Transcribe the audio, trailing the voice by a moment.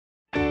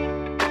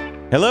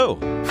Hello,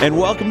 and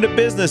welcome to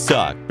Business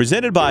Talk,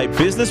 presented by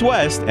Business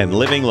West and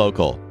Living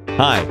Local.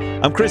 Hi,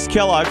 I'm Chris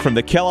Kellogg from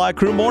the Kellogg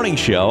Crew Morning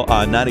Show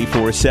on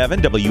 94.7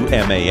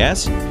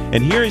 WMAS,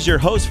 and here is your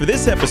host for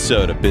this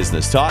episode of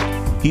Business Talk.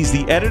 He's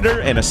the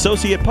editor and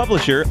associate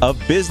publisher of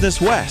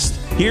Business West.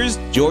 Here's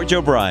George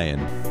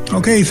O'Brien.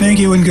 Okay, thank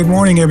you, and good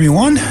morning,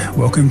 everyone.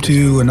 Welcome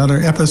to another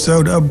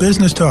episode of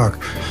Business Talk,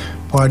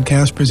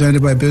 podcast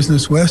presented by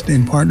Business West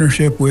in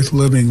partnership with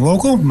Living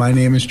Local. My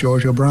name is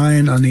George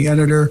O'Brien. I'm the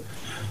editor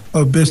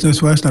of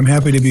Business West. I'm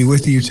happy to be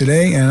with you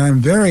today, and I'm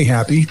very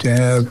happy to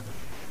have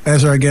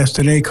as our guest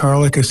today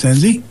Carla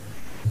Cosenzi.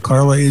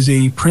 Carla is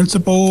a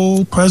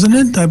principal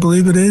president, I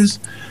believe it is,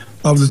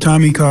 of the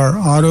Tommy Car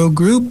Auto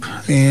Group,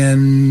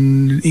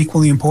 and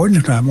equally important,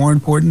 if not more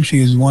important, she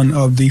is one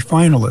of the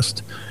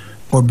finalists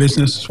for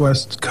Business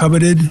West's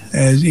coveted,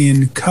 as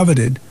in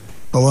coveted,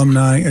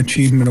 Alumni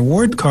Achievement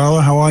Award.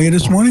 Carla, how are you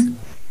this morning?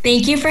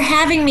 Thank you for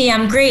having me.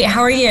 I'm great. How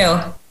are you?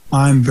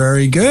 I'm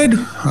very good.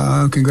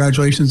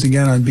 Congratulations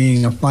again on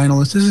being a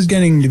finalist. This is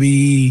getting to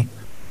be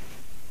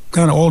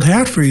kind of old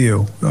hat for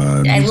you.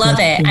 I love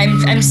it.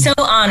 I'm so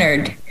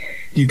honored.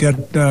 You got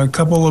a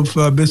couple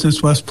of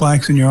Business West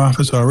plaques in your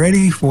office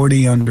already,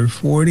 40 under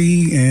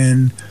 40,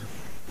 and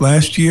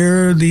last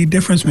year the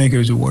Difference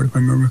Makers Award, if I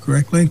remember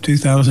correctly,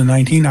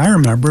 2019. I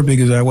remember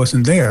because I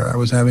wasn't there. I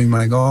was having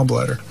my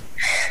gallbladder.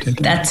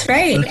 That's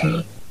right.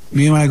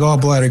 Me and my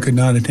gallbladder could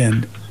not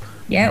attend.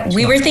 Yeah,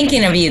 we were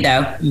thinking of you,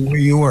 though.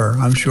 You were,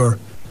 I'm sure.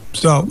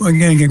 So,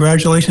 again,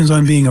 congratulations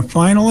on being a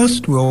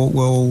finalist.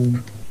 We'll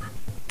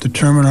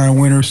determine our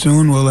winner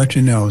soon. We'll let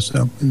you know.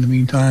 So, in the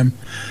meantime,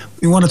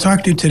 we want to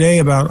talk to you today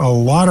about a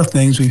lot of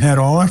things. We've had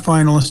all our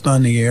finalists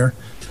on the air,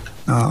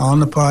 on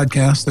the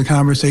podcast. The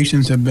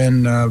conversations have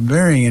been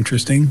very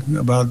interesting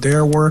about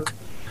their work,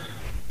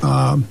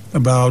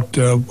 about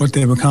what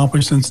they've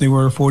accomplished since they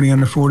were 40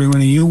 under 40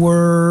 when you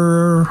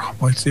were,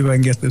 let's see if I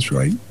can get this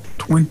right,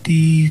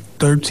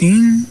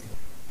 2013?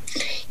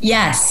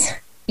 Yes,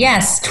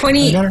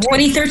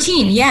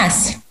 2013,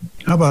 yes.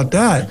 How about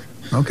that?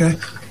 Okay.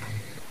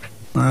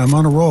 I'm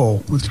on a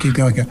roll. Let's keep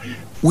going.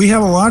 We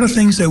have a lot of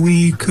things that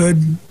we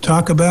could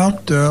talk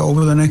about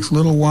over the next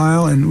little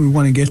while, and we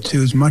want to get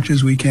to as much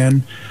as we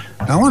can.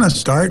 I want to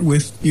start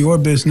with your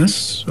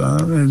business,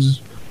 as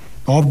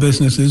all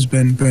businesses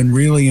been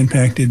really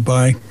impacted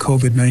by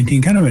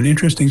COVID-19. Kind of an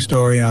interesting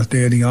story out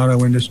there, the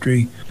auto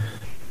industry.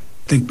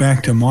 Think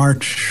back to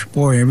March,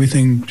 boy,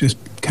 everything just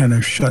kind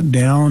of shut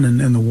down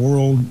and the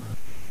world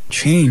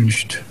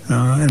changed.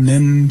 And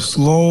then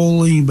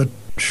slowly but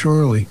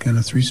surely, kind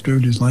of Three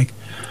Stooges like,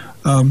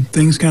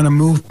 things kind of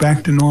moved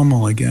back to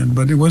normal again.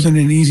 But it wasn't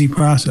an easy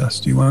process.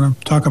 Do you want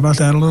to talk about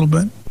that a little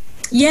bit?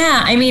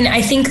 Yeah, I mean,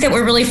 I think that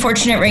we're really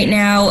fortunate right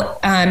now.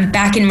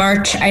 Back in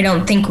March, I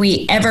don't think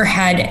we ever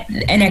had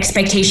an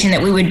expectation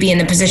that we would be in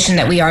the position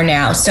that we are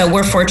now. So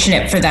we're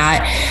fortunate for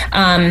that.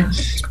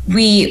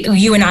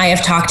 You and I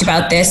have talked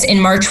about this. In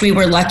March, we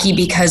were lucky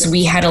because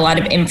we had a lot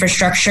of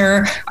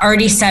infrastructure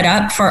already set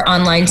up for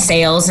online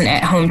sales and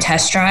at-home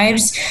test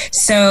drives.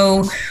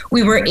 So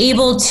we were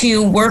able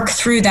to work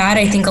through that,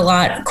 I think, a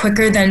lot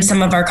quicker than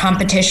some of our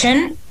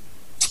competition,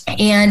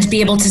 and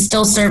be able to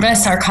still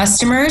service our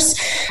customers,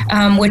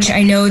 which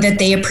I know that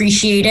they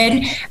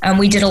appreciated.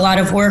 We did a lot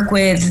of work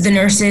with the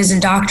nurses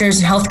and doctors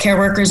and healthcare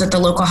workers at the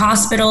local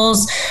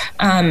hospitals.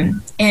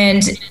 And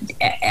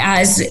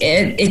as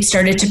it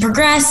started to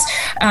progress,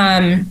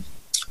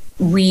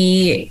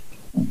 we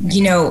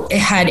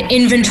had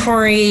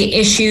inventory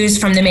issues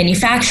from the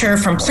manufacturer,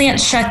 from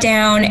plants shut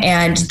down,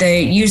 and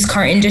the used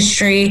car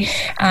industry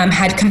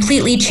had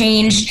completely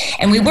changed.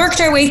 And we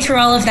worked our way through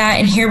all of that,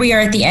 and here we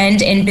are at the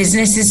end, and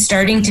business is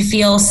starting to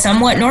feel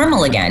somewhat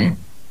normal again.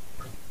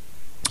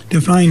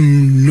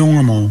 Define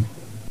normal.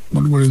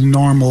 What is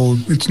normal?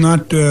 It's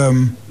not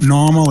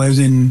normal as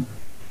in...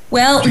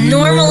 Well,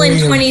 normal in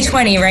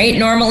 2020, right?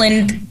 Normal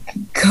in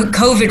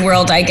COVID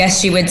world, I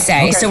guess you would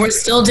say. Okay. So we're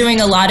still doing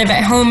a lot of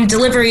at-home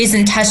deliveries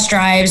and test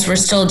drives. We're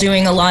still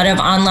doing a lot of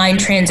online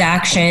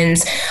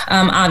transactions.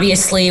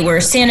 Obviously, we're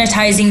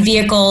sanitizing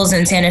vehicles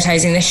and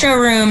sanitizing the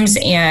showrooms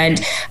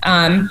and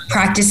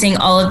practicing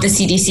all of the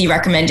CDC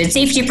recommended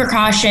safety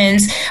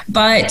precautions.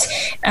 But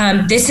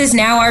this is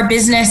now our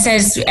business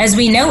as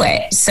we know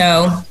it.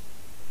 So...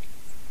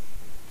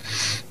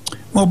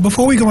 Well,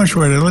 before we go much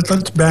further,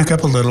 let's back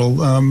up a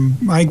little.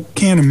 I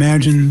can't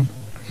imagine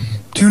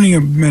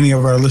many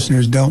of our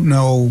listeners don't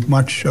know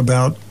much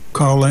about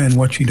Carla and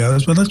what she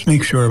does, but let's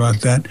make sure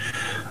about that.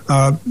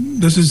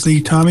 This is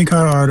the Tommy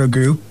Car Auto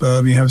Group.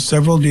 You have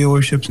several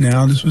dealerships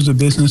now. This was a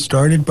business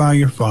started by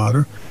your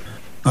father.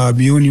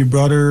 You and your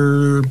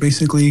brother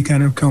basically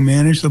kind of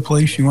co-manage the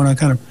place. You want to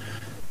kind of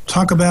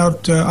talk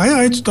about,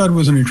 I thought it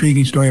was an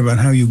intriguing story about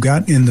how you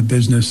got in the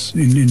business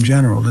in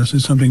general. This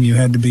is something you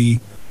had to be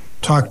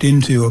talked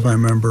into, if I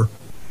remember.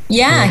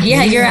 Yeah,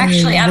 you're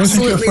actually absolutely right. It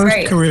wasn't your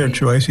first career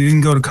choice. You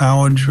didn't go to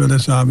college for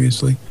this,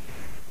 obviously.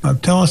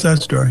 Tell us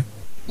that story.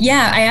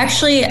 Yeah, I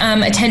actually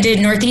attended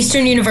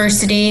Northeastern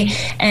University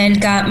and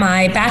got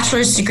my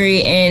bachelor's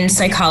degree in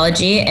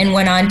psychology and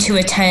went on to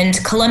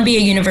attend Columbia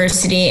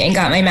University and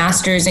got my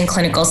master's in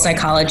clinical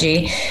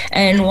psychology.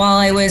 And while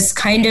I was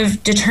kind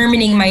of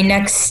determining my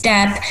next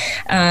step,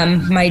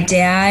 my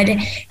dad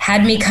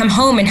had me come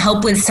home and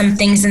help with some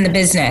things in the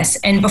business.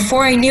 And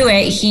before I knew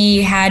it,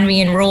 he had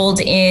me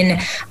enrolled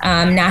in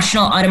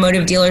National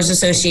Automotive Dealers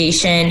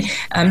Association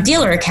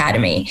Dealer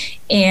Academy.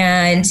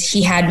 And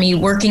he had me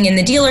working in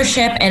the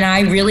dealership, and I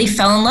really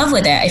fell in love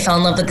with it. I fell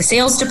in love with the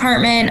sales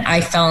department.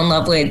 I fell in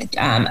love with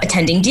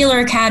attending Dealer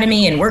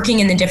Academy and working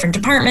in the different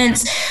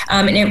departments,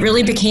 and it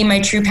really became my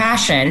true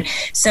passion.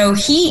 So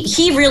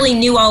he really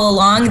knew all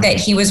along that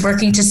he was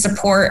working to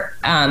support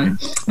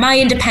my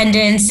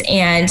independence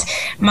and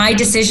my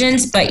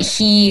decisions, but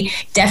he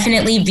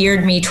definitely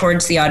veered me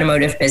towards the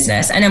automotive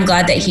business, and I'm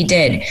glad that he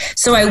did.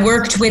 So I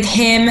worked with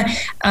him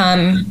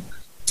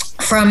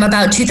from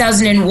about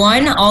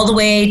 2001 all the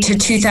way to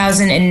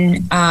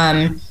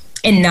 2009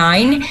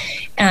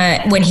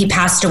 when he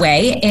passed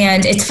away.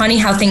 And it's funny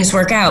how things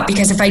work out,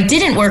 because if I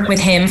didn't work with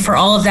him for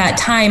all of that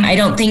time, I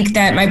don't think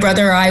that my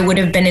brother or I would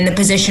have been in the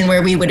position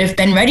where we would have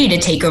been ready to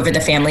take over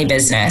the family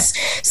business.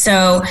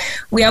 So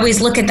we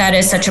always look at that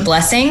as such a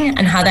blessing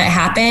and how that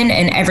happened,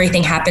 and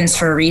everything happens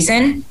for a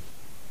reason.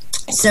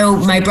 So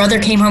my brother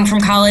came home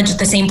from college at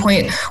the same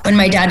point when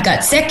my dad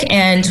got sick,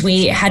 and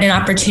we had an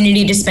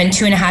opportunity to spend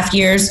 2.5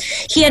 years.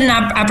 He had an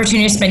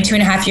opportunity to spend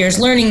 2.5 years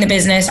learning the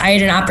business. I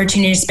had an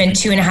opportunity to spend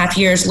 2.5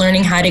 years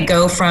learning how to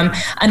go from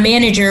a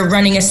manager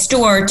running a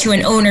store to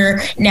an owner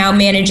now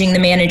managing the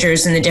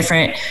managers in the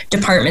different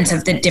departments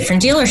of the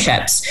different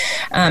dealerships.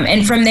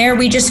 And from there,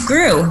 we just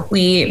grew.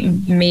 We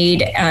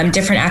made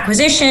different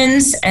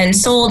acquisitions and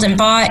sold and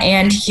bought,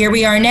 and here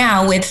we are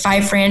now with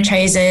 5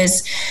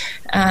 franchises,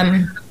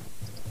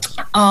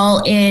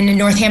 all in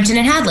Northampton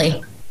and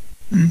Hadley.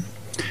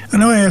 I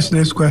know I asked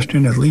this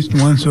question at least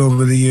once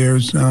over the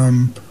years.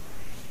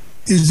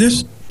 Is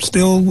this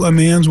still a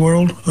man's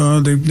world?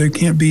 There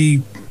can't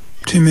be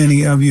too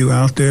many of you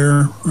out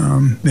there.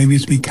 Maybe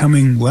it's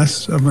becoming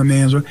less of a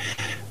man's world.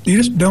 You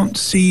just don't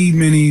see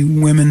many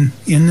women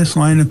in this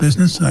line of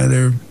business,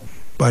 either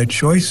by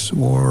choice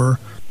or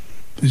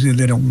because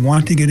they don't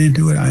want to get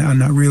into it. I'm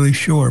not really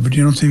sure, but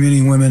you don't see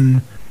many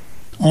women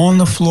on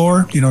the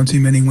floor. You don't see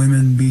many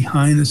women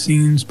behind the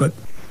scenes, but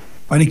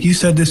I think you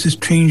said this is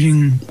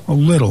changing a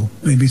little,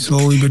 maybe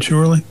slowly but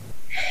surely.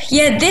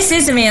 Yeah, this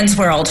is a man's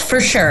world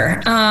for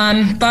sure.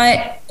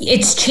 But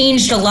it's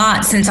changed a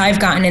lot since I've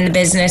gotten in the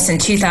business in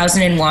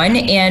 2001.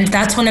 And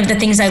that's one of the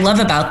things I love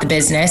about the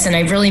business. And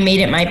I've really made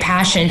it my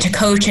passion to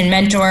coach and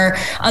mentor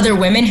other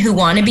women who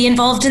want to be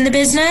involved in the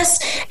business.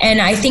 And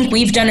I think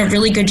we've done a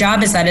really good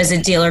job as a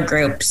dealer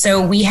group.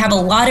 So we have a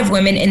lot of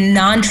women in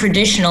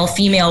non-traditional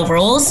female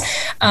roles.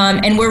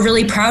 And we're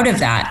really proud of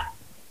that.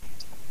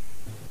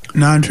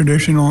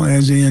 Non-traditional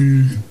as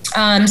in?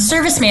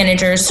 Service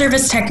manager,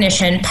 service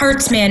technician,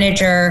 parts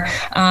manager,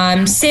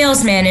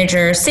 sales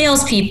manager,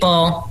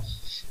 salespeople.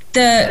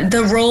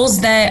 The roles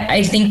that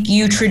I think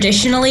you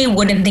traditionally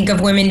wouldn't think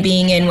of women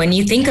being in when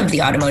you think of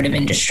the automotive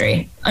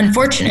industry,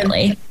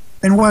 unfortunately.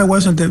 And why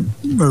wasn't it,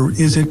 or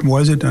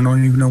was it, I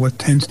don't even know what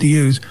tense to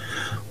use,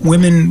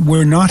 women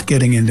were not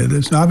getting into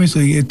this?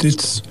 Obviously,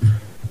 it's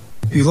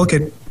if you look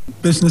at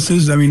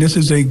businesses, I mean, this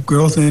is a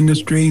growth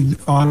industry.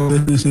 Auto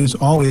business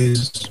has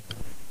always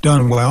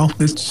done well.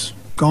 It's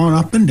gone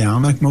up and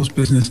down like most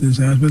businesses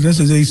have, but this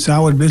is a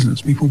solid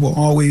business. People will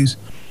always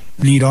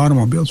need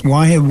automobiles.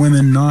 Why have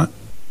women not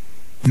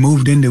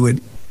moved into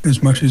it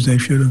as much as they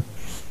should have?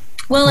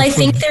 Well, I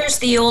think there's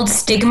the old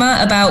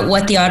stigma about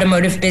what the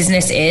automotive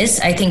business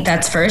is. I think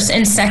that's first.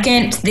 And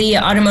second, the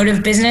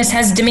automotive business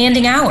has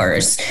demanding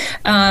hours.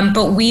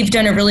 But we've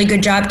done a really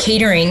good job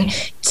catering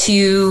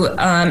to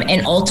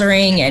and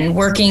altering and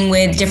working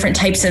with different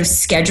types of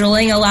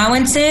scheduling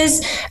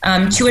allowances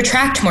to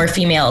attract more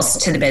females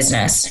to the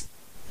business.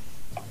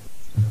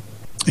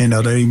 And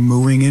are they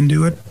moving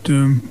into it?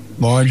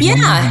 Large?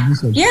 Yeah.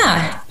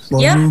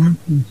 Slow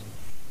movement?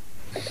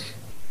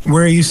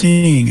 Where are you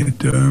seeing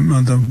it?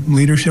 On the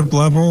leadership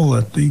level?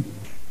 At the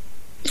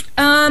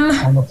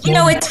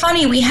it's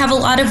funny. We have a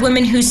lot of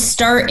women who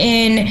start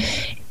in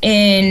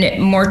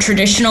more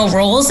traditional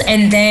roles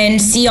and then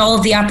see all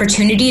of the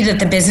opportunity that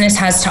the business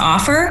has to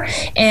offer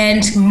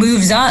and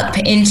moves up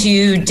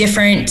into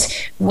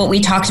different, what we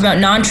talked about,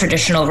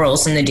 non-traditional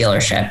roles in the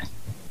dealership.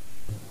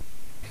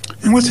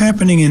 And what's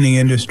happening in the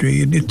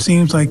industry? It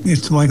seems like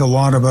it's like a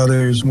lot of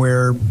others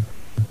where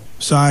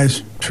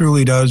size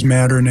truly does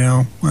matter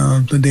now.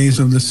 The days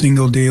of the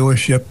single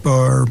dealership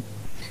are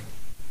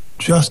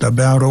just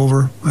about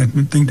over. I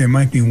think there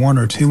might be one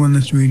or two in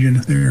this region,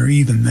 if there are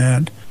even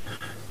that.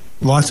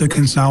 Lots of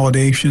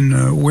consolidation.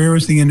 Where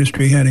is the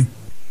industry heading?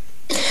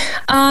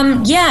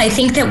 I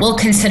think that we'll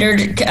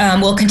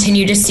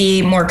continue to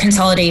see more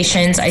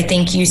consolidations. I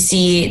think you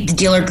see the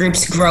dealer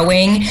groups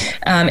growing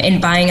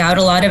and buying out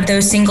a lot of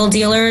those single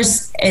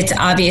dealers. It's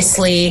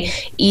obviously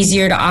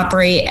easier to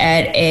operate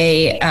at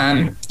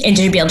and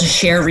to be able to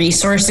share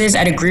resources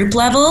at a group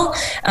level.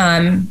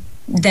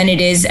 than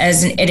it is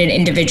at an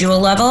individual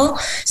level.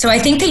 So I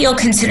think that you'll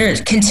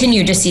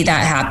continue to see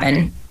that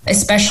happen,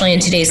 especially in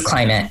today's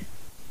climate.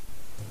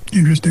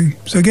 Interesting.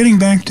 So getting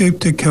back to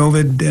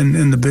COVID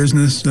and the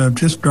business,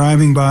 just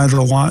driving by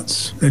the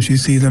lots as you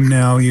see them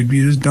now, you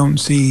just don't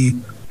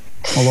see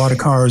a lot of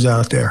cars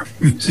out there.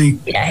 You see,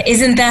 yeah,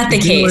 isn't that the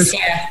case?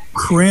 Yeah,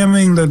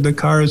 cramming the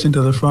cars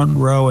into the front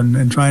row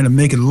and trying to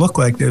make it look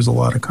like there's a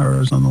lot of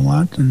cars on the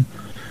lot. And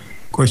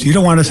of course, you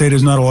don't want to say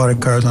there's not a lot of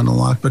cars on the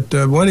lot, but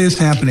what is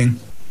happening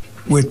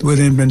with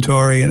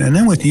inventory and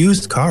then with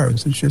used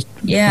cars? It's just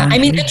I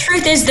mean, the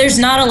truth is there's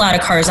not a lot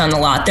of cars on the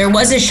lot. There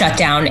was a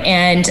shutdown,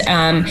 and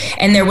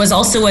there was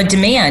also a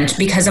demand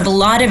because of a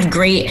lot of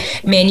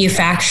great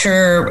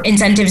manufacturer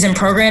incentives and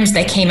programs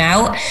that came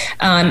out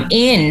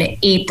in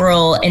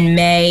April and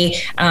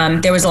May.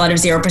 There was a lot of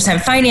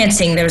 0%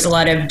 financing. There was a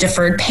lot of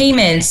deferred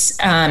payments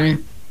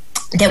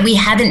that we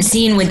haven't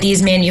seen with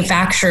these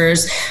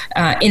manufacturers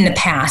in the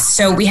past.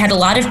 So we had a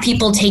lot of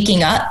people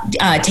taking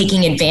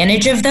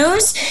advantage of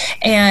those,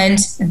 and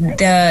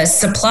the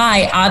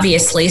supply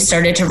obviously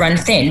started to run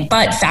thin,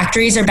 but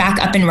factories are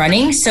back up and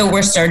running. So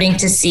we're starting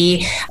to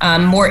see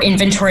more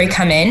inventory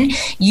come in.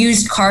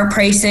 Used car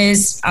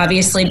prices,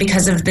 obviously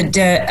because of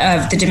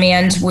the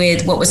demand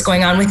with what was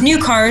going on with new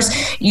cars,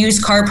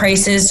 used car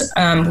prices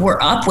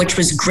were up, which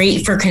was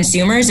great for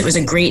consumers. It was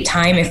a great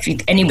time. If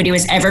anybody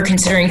was ever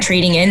considering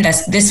trading in,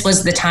 this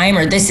was the time,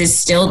 or this is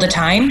still the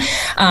time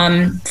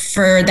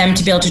for them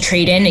to be able to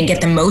trade in and get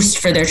the most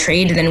for their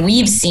trade. And then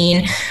we've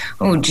seen,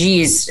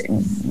 as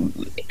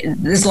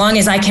long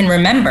as I can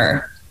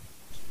remember.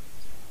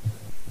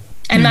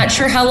 I'm not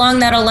sure how long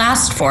that'll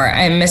last for.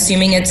 I'm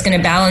assuming it's going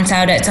to balance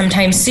out at some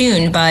time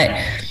soon, but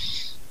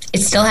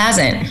it still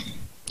hasn't.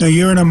 Now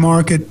you're in a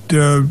market,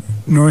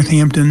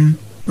 Northampton,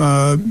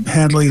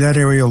 Hadley, that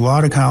area, a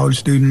lot of college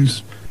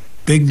students,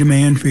 big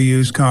demand for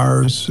used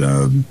cars.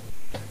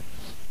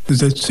 Is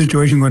that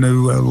situation going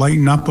to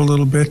lighten up a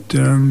little bit?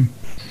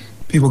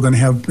 People going to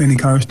have any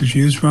cars to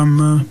choose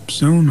from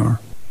soon, or?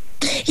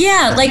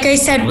 Yeah, like I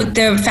said,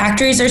 the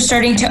factories are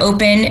starting to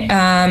open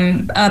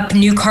up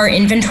new car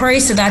inventory,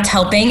 so that's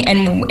helping,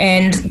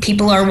 and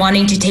people are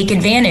wanting to take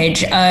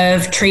advantage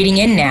of trading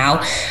in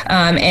now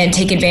and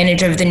take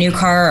advantage of the new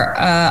car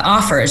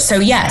offers. So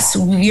yes,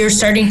 you're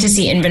starting to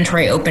see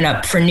inventory open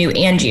up for new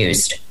and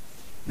used.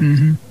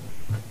 Mm-hmm.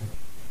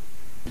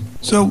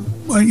 So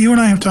you and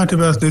I have talked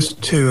about this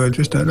too.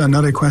 Just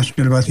another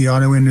question about the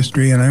auto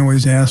industry, and I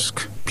always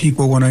ask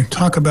people when I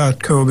talk about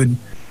COVID,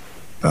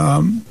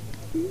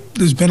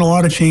 there's been a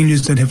lot of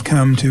changes that have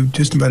come to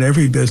just about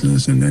every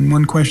business, and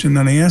one question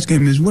that I ask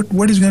him is,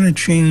 what is going to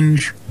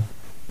change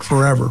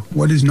forever?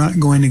 What is not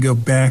going to go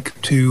back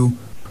to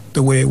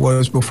the way it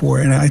was before?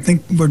 And I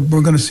think we're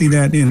going to see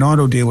that in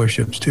auto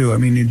dealerships too. I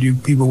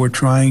mean, people were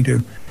trying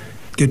to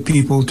get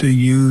people to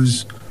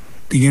use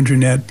the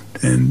internet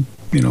and,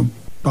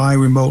 buy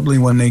remotely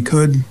when they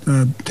could,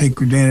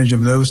 take advantage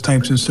of those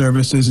types of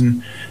services.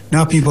 And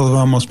now people have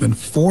almost been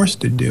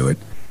forced to do it.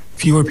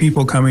 Fewer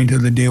people coming to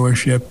the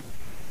dealership.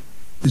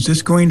 Is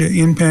this going to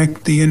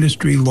impact the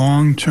industry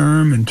long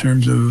term in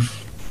terms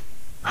of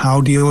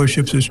how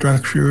dealerships are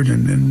structured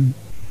and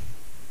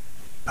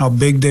how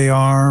big they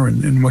are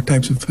and what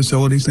types of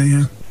facilities they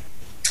have?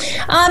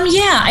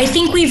 I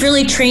think we've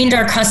really trained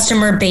our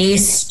customer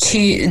base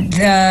to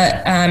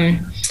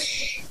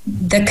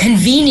the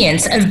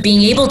convenience of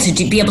being able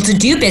to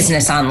do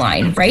business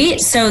online, right?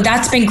 So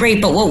that's been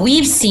great. But what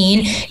we've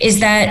seen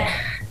is that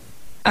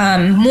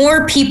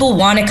more people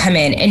want to come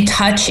in and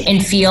touch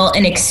and feel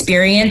and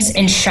experience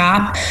and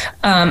shop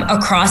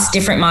across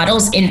different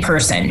models in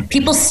person.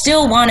 People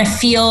still want to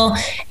feel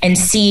and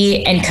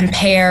see and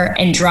compare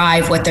and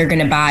drive what they're going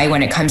to buy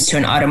when it comes to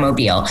an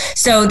automobile.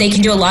 So they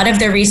can do a lot of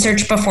their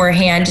research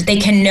beforehand. They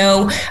can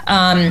know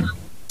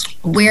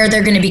where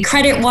they're going to be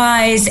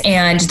credit-wise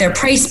and their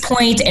price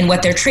point and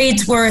what their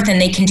trade's worth, and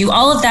they can do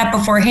all of that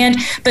beforehand,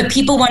 but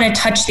people want to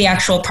touch the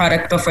actual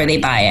product before they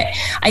buy it.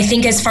 I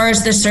think as far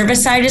as the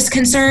service side is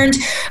concerned,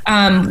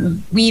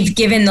 we've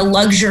given the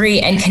luxury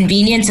and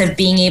convenience of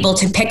being able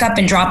to pick up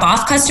and drop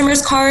off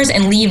customers' cars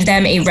and leave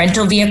them a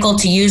rental vehicle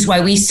to use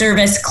while we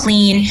service,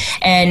 clean,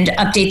 and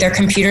update their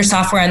computer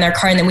software on their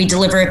car, and then we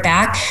deliver it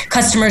back.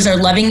 Customers are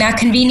loving that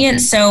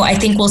convenience, so I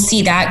think we'll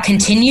see that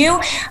continue,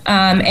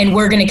 and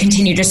we're going to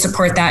continue to support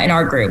that in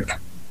our group.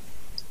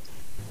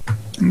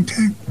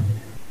 Okay.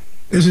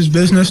 This is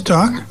Business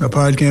Talk, a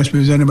podcast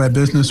presented by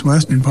Business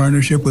West in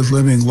partnership with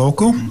Living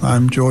Local.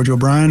 I'm George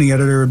O'Brien, the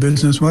editor of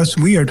Business West.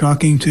 We are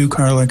talking to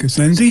Carla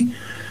Cosenzi.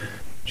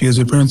 She is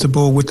a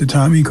principal with the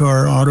Tommy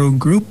Car Auto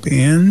Group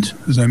and,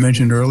 as I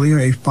mentioned earlier,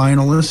 a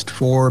finalist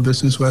for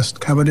Business West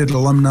coveted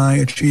Alumni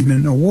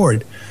Achievement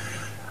Award.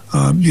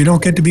 You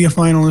don't get to be a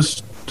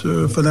finalist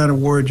for that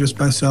award just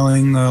by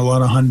selling a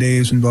lot of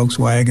Hyundais and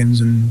Volkswagens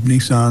and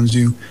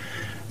Nissans.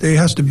 There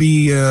has to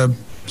be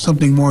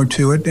something more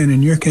to it, and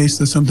in your case,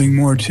 the something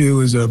more to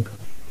is a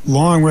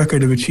long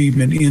record of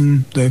achievement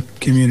in the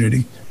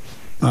community.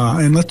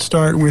 And let's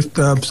start with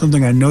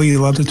something I know you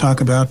love to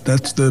talk about.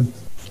 That's the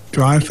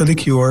Drive for the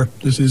Cure.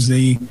 This is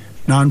the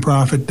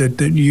nonprofit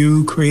that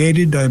you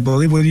created, I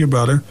believe, with your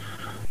brother,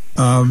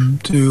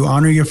 to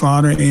honor your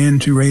father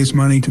and to raise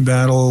money to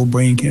battle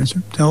brain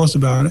cancer. Tell us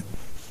about it.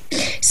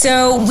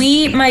 So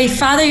my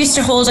father used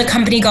to hold a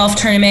company golf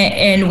tournament,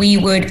 and we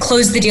would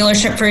close the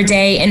dealership for a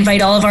day,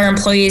 invite all of our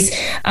employees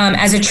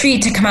as a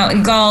treat to come out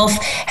and golf,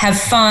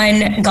 have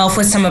fun, golf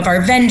with some of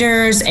our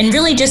vendors, and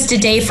really just a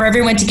day for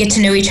everyone to get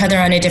to know each other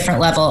on a different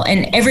level.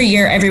 And every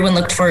year, everyone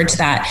looked forward to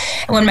that.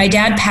 And when my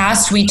dad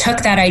passed, we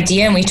took that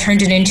idea and we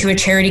turned it into a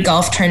charity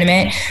golf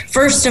tournament.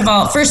 First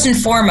and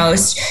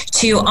foremost,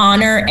 to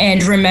honor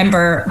and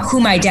remember who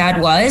my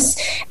dad was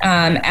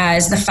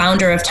as the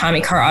founder of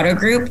Tommy Carr Auto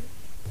Group,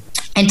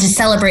 and to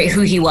celebrate who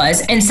he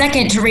was. And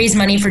second, to raise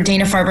money for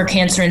Dana-Farber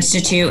Cancer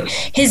Institute,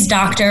 his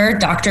doctor,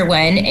 Dr.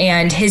 Wen,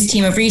 and his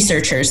team of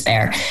researchers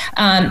there.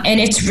 And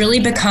it's really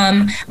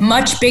become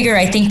much bigger,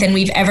 I think, than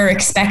we've ever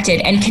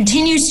expected, and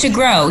continues to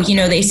grow. You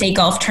know, they say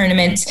golf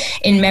tournaments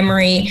in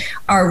memory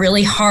are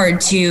really hard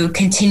to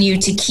continue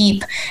to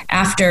keep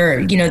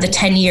after, the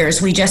 10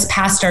 years. We just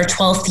passed our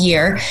 12th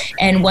year,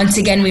 and once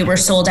again, we were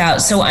sold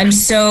out. So I'm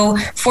so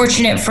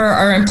fortunate for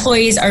our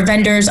employees, our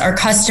vendors, our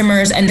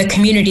customers, and the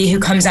community who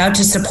comes out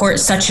to support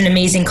such an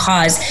amazing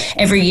cause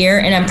every year.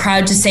 And I'm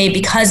proud to say,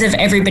 because of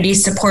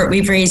everybody's support,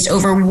 we've raised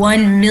over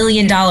 $1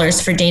 million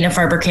for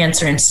Dana-Farber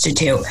Cancer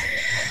Institute.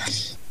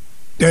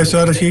 Yeah, I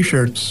saw the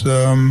T-shirts.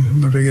 I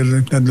forget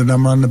the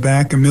number on the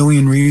back. 1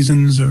 million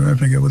reasons, or I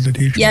forget what the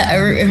T-shirt. Yeah,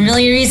 a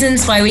million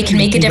reasons why we can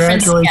make a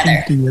difference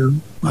together. To you.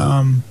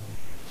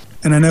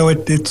 And I know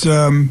it's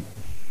a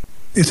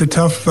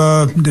tough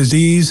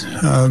disease.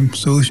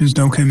 Solutions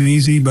don't come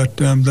easy, but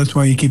that's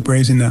why you keep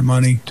raising that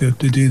money to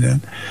do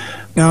that.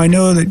 Now, I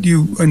know that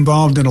you're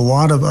involved in a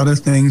lot of other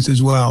things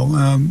as well.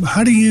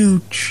 How do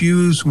you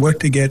choose what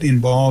to get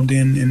involved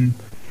in? And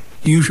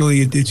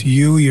usually it's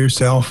you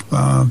yourself,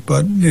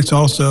 but it's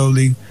also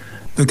the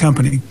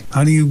company.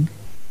 How do you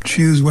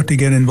choose what to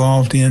get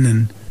involved in?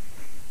 And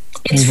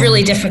it's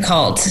really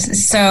difficult.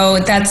 So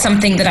that's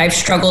something that I've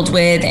struggled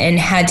with, and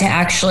had to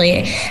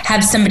actually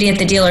have somebody at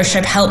the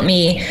dealership help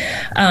me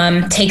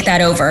take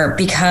that over,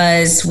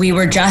 because we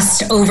were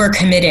just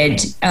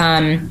overcommitted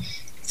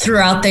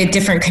throughout the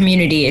different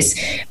communities.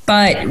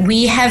 But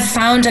we have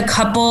found a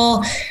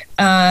couple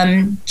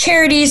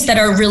charities that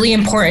are really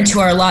important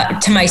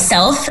to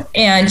myself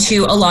and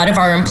to a lot of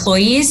our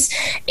employees,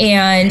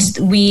 and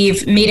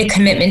we've made a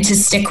commitment to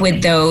stick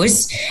with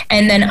those.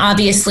 And then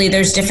obviously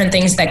there's different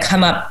things that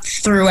come up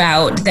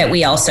throughout that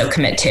we also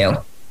commit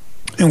to.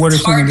 And what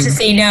it's hard to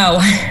say no.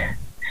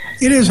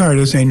 It is hard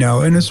to say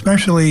no, and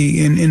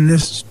especially in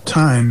this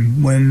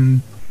time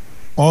when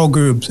all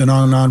groups and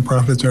all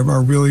nonprofits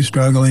are really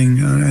struggling,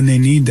 and they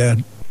need that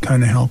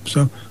kind of help.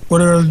 So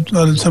what are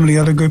some of the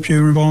other groups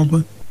you're involved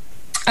with?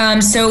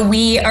 So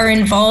we are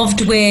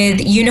involved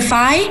with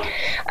Unify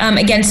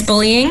Against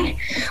Bullying.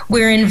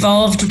 We're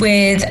involved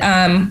with,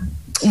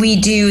 we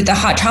do the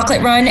Hot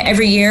Chocolate Run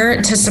every year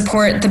to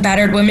support the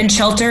Battered Women's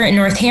Shelter in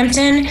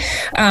Northampton.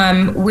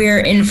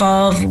 We're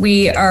involved,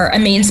 we are a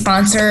main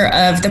sponsor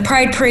of the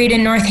Pride Parade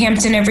in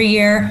Northampton every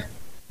year.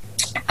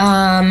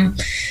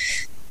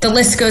 The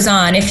list goes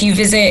on. If you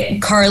visit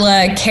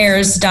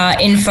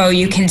carlacares.info,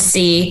 you can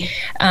see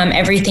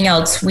everything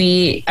else.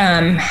 We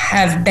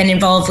have been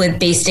involved with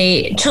Bay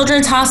State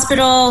Children's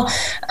Hospital.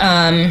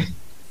 There's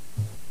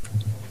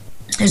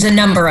a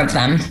number of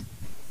them.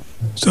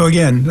 So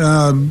again,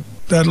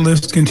 that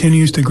list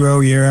continues to grow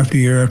year after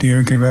year after year,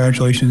 and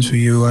congratulations for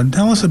you.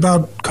 Tell us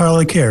about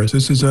Carla Cares.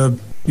 This is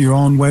your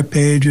own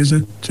webpage, is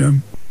it?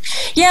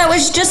 Yeah, it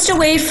was just a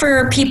way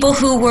for people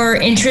who were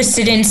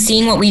interested in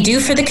seeing what we do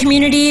for the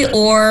community,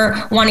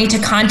 or wanting to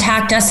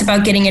contact us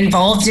about getting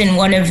involved in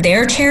one of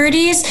their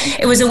charities.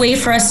 It was a way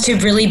for us to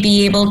really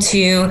be able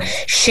to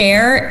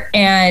share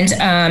and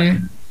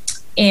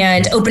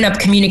open up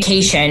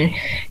communication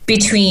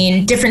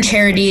between different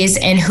charities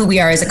and who we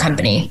are as a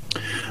company.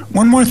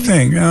 One more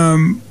thing.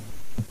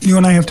 You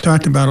and I have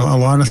talked about a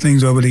lot of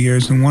things over the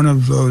years, and one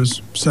of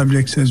those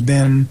subjects has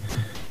been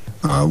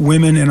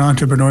women in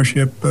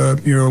entrepreneurship.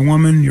 You're a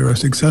woman, you're a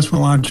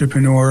successful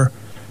entrepreneur.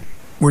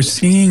 We're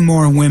seeing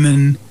more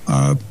women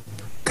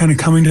kind of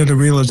coming to the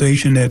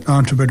realization that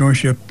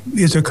entrepreneurship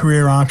is a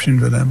career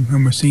option for them.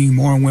 And we're seeing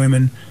more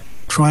women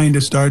trying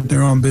to start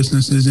their own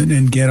businesses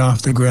and get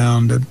off the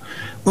ground.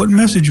 What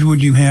message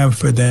would you have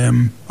for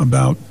them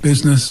about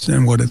business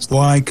and what it's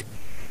like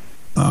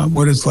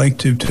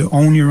to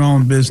own your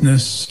own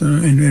business,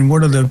 and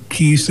what are the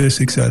keys to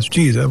success?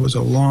 Geez, that was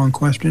a long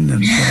question.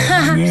 And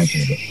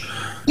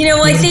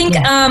I think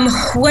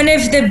one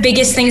of the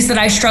biggest things that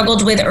I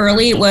struggled with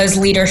early was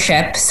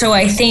leadership. So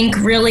I think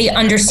really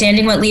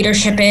understanding what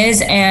leadership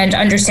is, and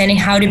understanding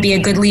how to be a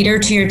good leader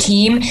to your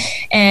team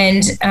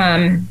and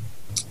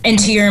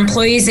to your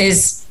employees,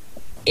 is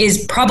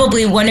is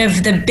probably one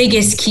of the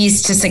biggest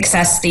keys to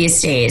success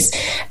these days.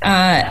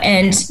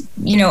 And,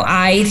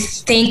 I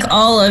thank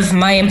all of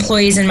my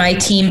employees and my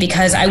team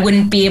because I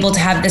wouldn't be able to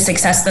have the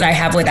success that I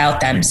have without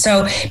them.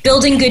 So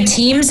building good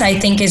teams, I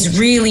think, is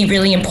really,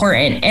 really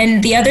important.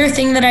 And the other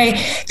thing that I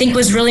think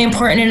was really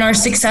important in our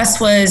success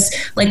was,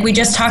 like we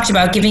just talked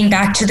about, giving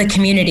back to the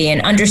community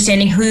and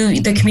understanding who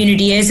the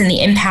community is and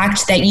the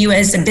impact that you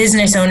as a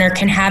business owner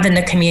can have in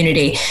the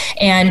community,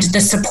 and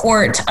the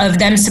support of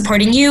them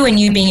supporting you and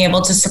you being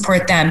able to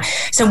support them.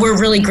 So we're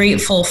really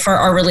grateful for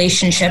our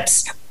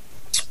relationships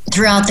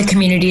throughout the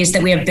communities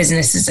that we have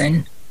businesses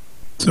in.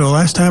 So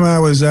last time I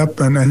was up,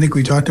 and I think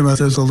we talked about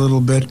this a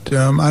little bit,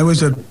 I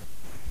was a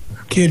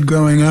kid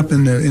growing up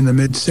in the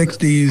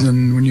mid-'60s,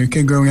 and when you're a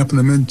kid growing up in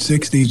the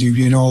mid-'60s,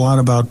 you know a lot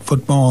about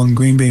football and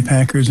Green Bay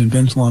Packers and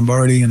Vince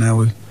Lombardi, and I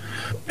was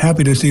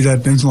happy to see that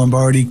Vince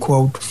Lombardi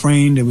quote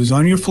framed. It was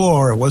on your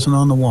floor, it wasn't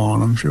on the wall,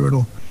 and I'm sure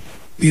it'll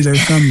be there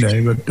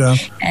someday. But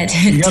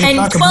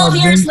 12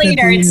 years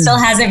later, it still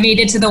hasn't made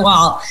it to the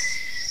wall.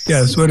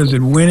 Yes, what is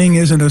it? Winning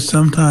isn't a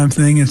sometime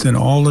thing, it's an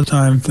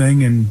all-the-time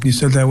thing. And you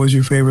said that was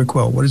your favorite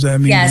quote. What does that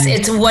mean? Yes,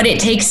 it's what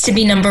it takes to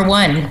be number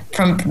one,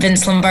 from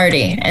Vince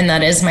Lombardi. And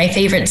that is my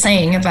favorite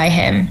saying by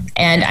him.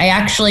 And I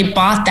actually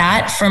bought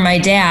that for my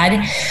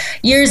dad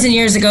years and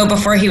years ago,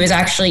 before he was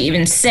actually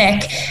even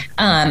sick.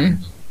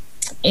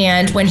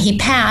 And when he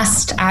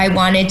passed, I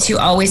wanted to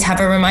always have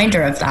a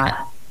reminder of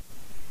that.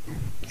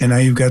 And now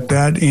you've got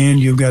that, and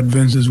you've got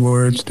Vince's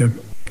words to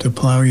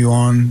plow you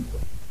on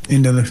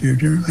into the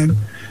future.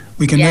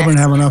 We can never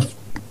have enough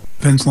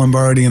Vince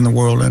Lombardi in the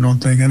world, I don't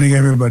think. I think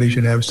everybody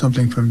should have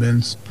something from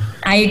Vince.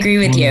 I agree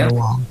with you.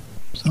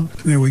 So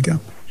there we go.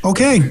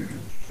 Okay.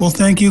 Well,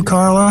 thank you,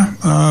 Carla.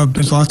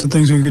 There's lots of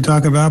things we could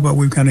talk about, but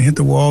we've kind of hit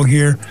the wall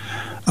here.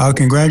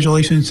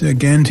 Congratulations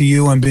again to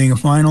you on being a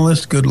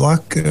finalist. Good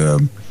luck.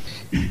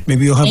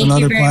 Maybe you'll have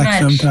another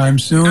plaque sometime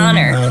soon.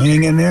 Honor.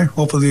 Hang in there.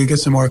 Hopefully you get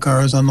some more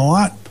cars on the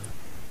lot.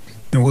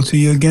 And we'll see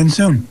you again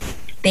soon.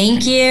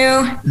 Thank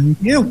you.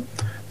 Thank you.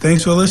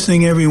 Thanks for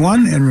listening,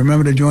 everyone, and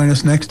remember to join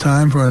us next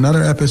time for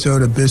another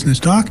episode of Business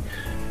Talk,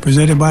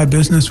 presented by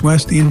Business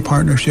West in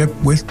partnership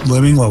with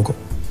Living Local.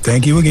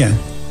 Thank you again.